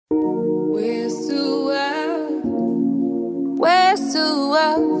to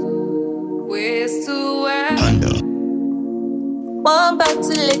wealth. Ways to wealth. Under. One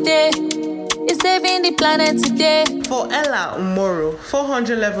bottle a day is saving the planet today. For Ella Umoru,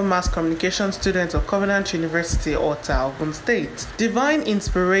 400 level mass communication student of Covenant University, Ota, Ogun State, divine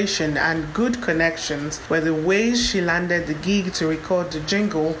inspiration and good connections were the ways she landed the gig to record the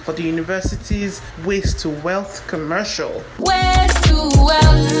jingle for the university's Waste to Wealth commercial. Waste to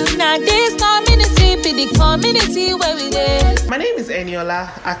wealth. Now this community be the community where we live. My name is Eniola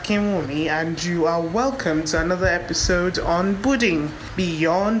Akinwumi, and you are welcome to another episode on Budding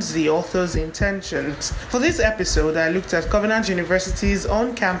Beyond the Author's Intentions. For this episode, I looked at Covenant University's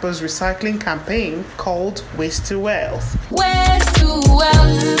on-campus recycling campaign called Waste to Wealth. Waste to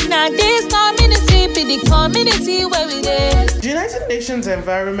wealth. Now this community be the community where we live. The United Nations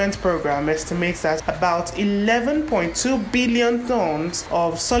Environment Programme estimates that about 11.2 billion tons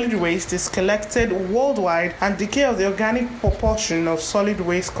of solid waste is collected worldwide, and decay of the organic proportion of solid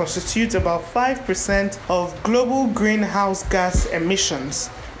waste constitutes about 5% of global greenhouse gas emissions.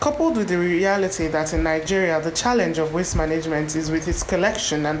 Coupled with the reality that in Nigeria the challenge of waste management is with its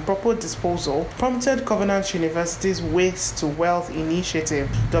collection and proper disposal, prompted Covenant University's Waste to Wealth initiative,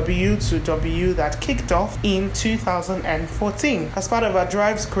 W2W, that kicked off in 2014 as part of our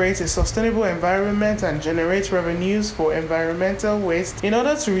drive to create a sustainable environment and generate revenues for environmental waste. In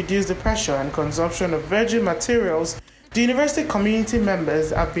order to reduce the pressure and consumption of virgin materials, the university community members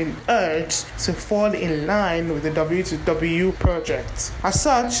have been urged to fall in line with the W2W project. As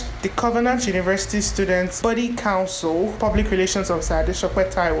such, the Covenant University Students' Body Council Public Relations Officer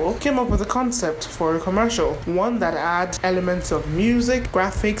Adeshope Taiwo came up with a concept for a commercial, one that had elements of music,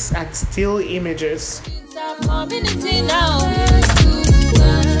 graphics, and still images. It's our community now.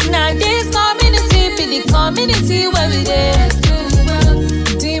 Now this community be the community where we live.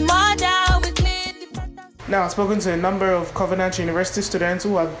 The mother. Now, I've spoken to a number of Covenant University students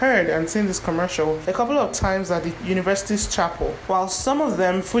who have heard and seen this commercial a couple of times at the university's chapel. While some of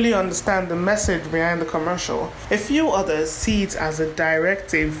them fully understand the message behind the commercial, a few others see it as a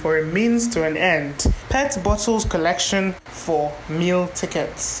directive for a means to an end. PET bottles collection for meal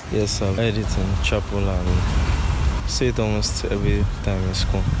tickets. Yes, I've heard it in chapel and say it almost every time in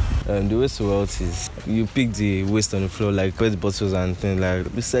school. The waste to wealth is you pick the waste on the floor, like PET bottles and things like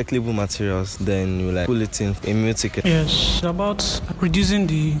recyclable materials, then you like pull it in a meal ticket. Yes, it's about reducing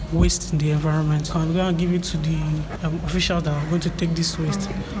the waste in the environment. I'm going to give it to the officials that are going to take this waste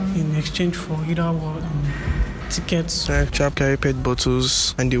in exchange for either tickets. Chap carry PET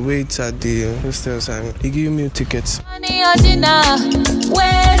bottles and they wait at the hostels and they give me tickets.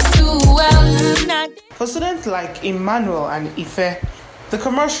 For students like Emmanuel and Ife, the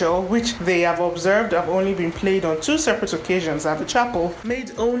commercial, which they have observed have only been played on 2 separate occasions at the chapel,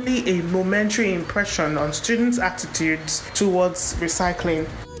 made only a momentary impression on students' attitudes towards recycling.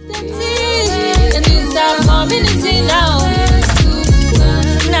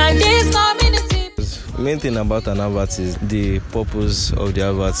 The main thing about an advert is the purpose of the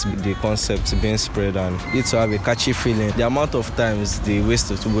advert, the concept being spread, and it to have a catchy feeling. The amount of times the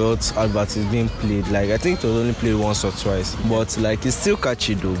Waste to Wealth advert is being played, like I think it was only played once or twice, but like it's still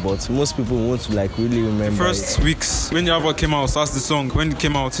catchy though, but most people won't like really remember. First weeks when the advert came out, that's the song. When it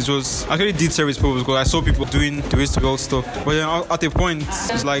came out, it was actually did service purpose because I saw people doing the Waste to Wealth stuff. But then at a point,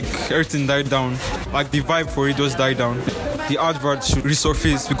 it's like everything died down. Like the vibe for it just died down. The advert should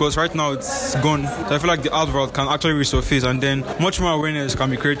resurface because right now it's gone. So I feel like the advert can actually resurface and then much more awareness can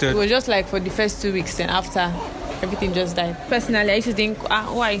be created. It was just like for the first 2 weeks, and after everything just died. Personally, I used to think,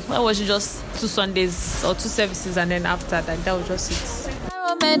 why was it just 2 Sundays or 2 services and then after that was just it.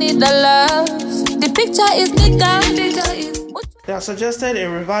 The picture is bigger. They have suggested a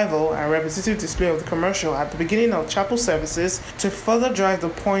revival and repetitive display of the commercial at the beginning of chapel services to further drive the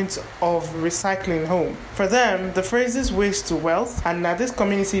point of recycling home. For them, the phrases waste to wealth and now this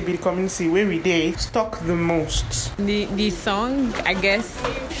community be the community where we dey stuck the most. The song, I guess,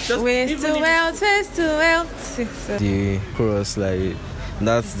 waste to wealth, waste to wealth. The chorus, like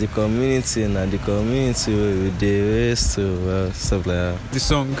that's the community and the community with the waste to wealth, stuff like that. The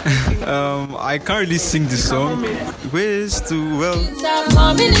song, I can't really sing the song. Waste to wealth. It's our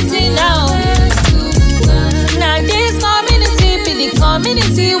community now. Now this community be the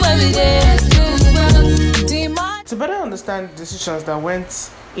community where we live. To better understand the decisions that went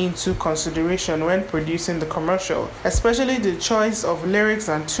into consideration when producing the commercial, especially the choice of lyrics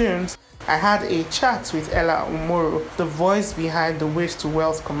and tunes, I had a chat with Ella Umoru, the voice behind the Waste to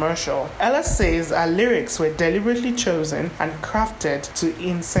Wealth commercial. Ella says her lyrics were deliberately chosen and crafted to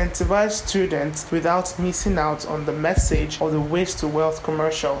incentivize students without missing out on the message of the Waste to Wealth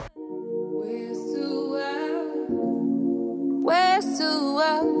commercial. Waste to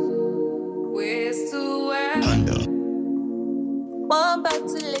wealth. Ways to wealth. One back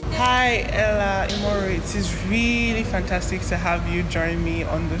to lick. Hi, Ella Umoru. It is really fantastic to have you join me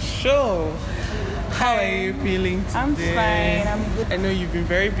on the show. How are you feeling today? I'm fine. I'm good. I know you've been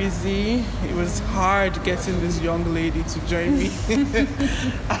very busy. It was hard getting this young lady to join me.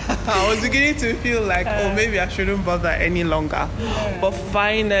 I was beginning to feel like, maybe I shouldn't bother any longer. But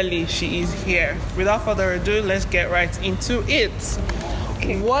finally, she is here. Without further ado, let's get right into it.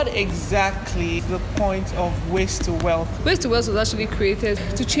 Okay. What exactly is the point of Waste to Wealth? Waste to Wealth was actually created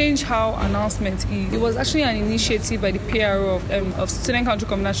to change how announcement is. It was actually an initiative by the PRO of Student Council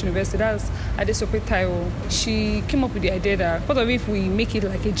Community University. That's Adesope Taiwo. She came up with the idea that what if we make it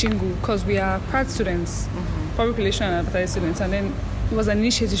like a jingle, because we are PRAD students, public relations and advertising students, and then it was an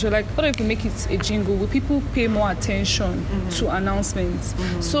initiative. She was like, what if we make it a jingle? Will people pay more attention to announcements?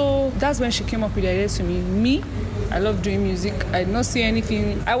 So that's when she came up with the idea to me. I love doing music. I did not see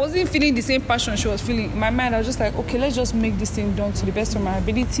anything. I wasn't feeling the same passion she was feeling. In my mind, I was just like, okay, let's just make this thing done to the best of my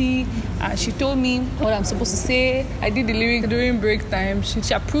ability. And she told me what I'm supposed to say. I did the lyrics during break time. She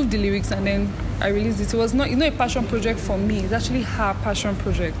approved the lyrics, and then I released it. It was not a passion project for me. It's actually her passion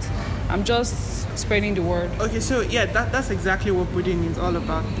project. I'm just spreading the word. Okay, so yeah, that's exactly what Budding is all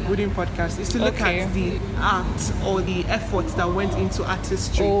about. The Budding podcast is to look at the art or the efforts that went into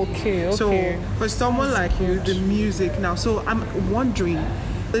artistry. Okay. So for someone like you, the music now. So I'm wondering,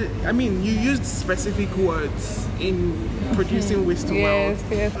 I mean, you used specific words in producing Waste to Wealth.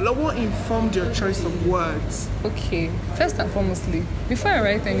 Yes. What informed your choice of words? Okay, first and foremostly, before I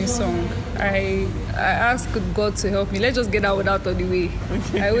write any song, I ask God to help me. Let's just get that word out of the way.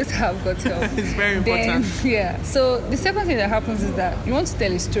 Okay. I always have God's help. It's very important. Then, so the second thing that happens is that you want to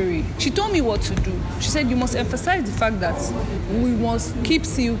tell a story. She told me what to do. She said you must emphasize the fact that we must keep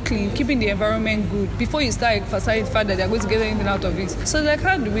seal clean, keeping the environment good before you start emphasizing the fact that they're going to get anything out of it. So like,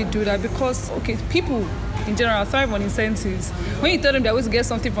 how do we do that? Because people in general thrive on incentives. When you tell them they're going to get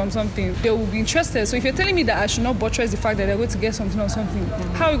something from something, they will be interested. So if you're telling me that I should not buttress the fact that they're going to get something on something,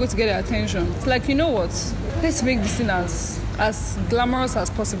 how are we going to get their attention? It's like, you know what? Let's make this thing as glamorous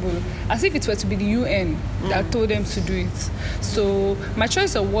as possible, as if it were to be the UN that told them to do it. So my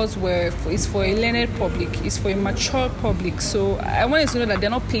choice of words is for a learned public, it's for a mature public. So I wanted to know that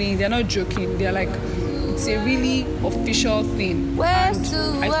they're not playing, they're not joking, they're like, it's a really official thing. And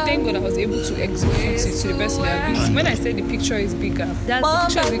I thank God I was able to execute it to the best of their ability. When I say the picture is bigger, the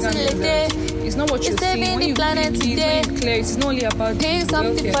picture is bigger. It's not what you're seeing. When you read it, when you clear it, it's not only about the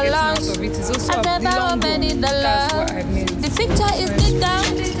wealth you're getting out of it. It's also about the long run. That's what I mean. The picture is bigger.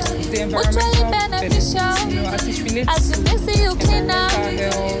 The environmental benefits, as it relates as you see you clean up,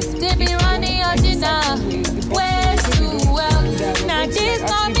 they be running your dinner. Waste to wealth. Now this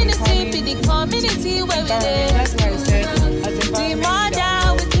community be the community where we live. That's why I said, as the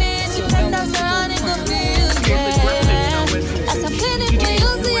mother we clean, the pendants around in the field. Yeah. As I'm cleaning for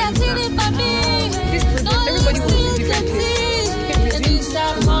you, see I clean it for me. Everybody was in different places. And this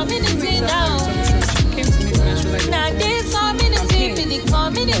our community now. Now this community be the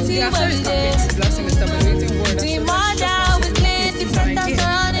community where we live. The mother we clean, the pendants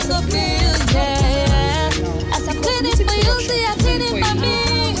around in the field. Yeah. As I'm cleaning for you, see I clean it for me.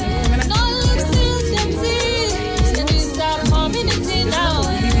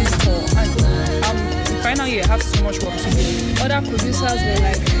 Now you have so much work to do. Other producers were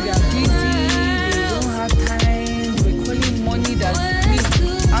like, they are busy, they don't have time, they were calling money that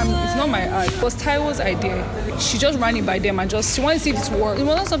it's not my art. It was Taiwo's idea. She just ran it by them and she wanted to see if it worked. It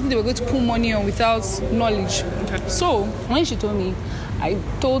wasn't something they were going to put money on without knowledge. So when she told me, I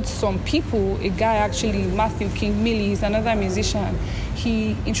told some people, a guy actually, Matthew King Millie, he's another musician.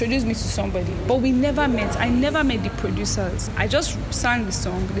 He introduced me to somebody, but we never met. I never met the producers. I just sang the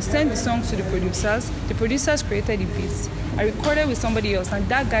song. They sent the song to the producers. The producers created the beats. I recorded with somebody else, and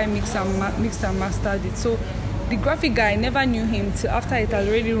that guy mixed and mastered it. So the graphic guy, I never knew him till after it had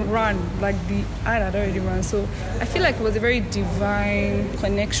already run, like the ad had already run. So I feel like it was a very divine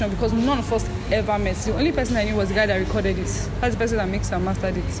connection because none of us ever met. The only person I knew was the guy that recorded it. That's the person that mixed and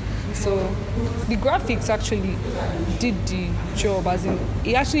mastered it. So the graphics actually did the job, as in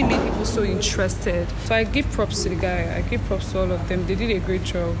it actually made people so interested. So I give props to the guy. I give props to all of them. They did a great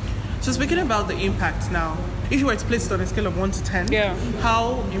job. So speaking about the impact now, if you were to place it on a scale of 1 to 10,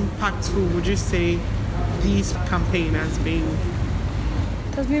 how impactful would you say this campaign has been?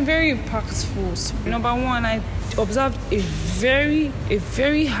 It has been very impactful. Number one, I observed a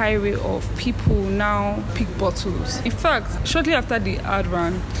very high rate of people now pick bottles. In fact, shortly after the ad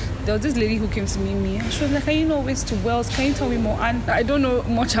ran, there was this lady who came to meet me, and she was like, can you know waste to wealth? Can you tell me more? And I don't know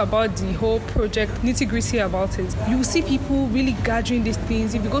much about the whole project, nitty-gritty about it. You will see people really gathering these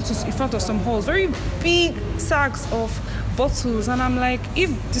things. If you go to in front of some halls, very big sacks of bottles, and I'm like, if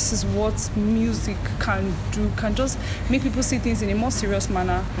this is what music can do, can just make people see things in a more serious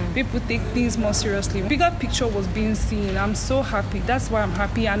manner, people take things more seriously, bigger picture was being seen. I'm so happy. That's why I'm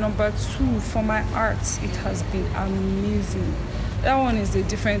happy. And number two, for my art, it has been amazing. That one is a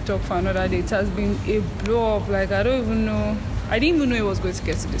different talk for another day. It has been a blow up. Like, I didn't even know it was going to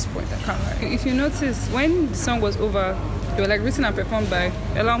get to this point. I can't lie. If you notice, when the song was over, they were like written and performed by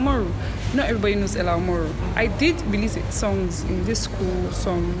Umoru. Not everybody knows Umoru. I did release songs in this school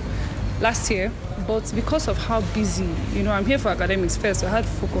last year, but because of how busy, I'm here for academics first, so I had to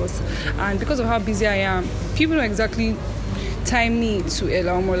focus. And because of how busy I am, people don't exactly tie me to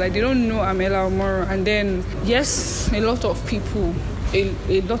Umoru. Like, they don't know I'm Umoru. And then, yes, a lot of people,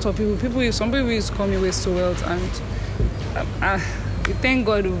 some people used to call me waste to wealth, and thank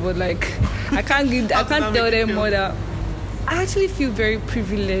God, but like, I can't tell them more that I actually feel very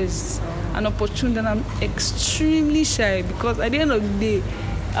privileged and opportune, and I'm extremely shy, because at the end of the day,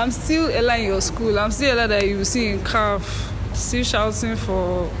 I'm still Ella in your school. I'm still Ella that you see in CAF, still shouting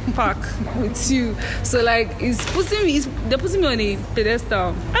for park with you. So like, they're putting me on a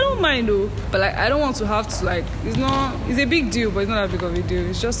pedestal. I don't mind though, but like, I don't want to have to, like, it's a big deal, but it's not that big of a deal.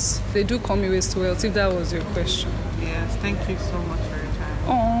 It's just, they do call me waste to wealth, if that was your question. Yes, thank you so much for your time.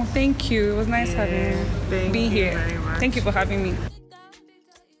 Oh, thank you. It was nice being here. Very much. Thank you for having me.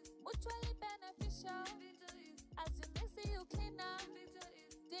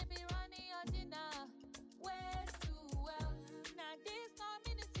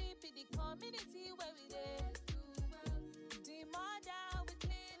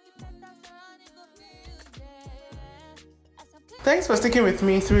 Thanks for sticking with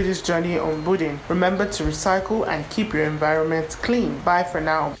me through this journey on budding. Remember to recycle and keep your environment clean. Bye for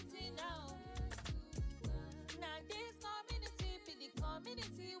now.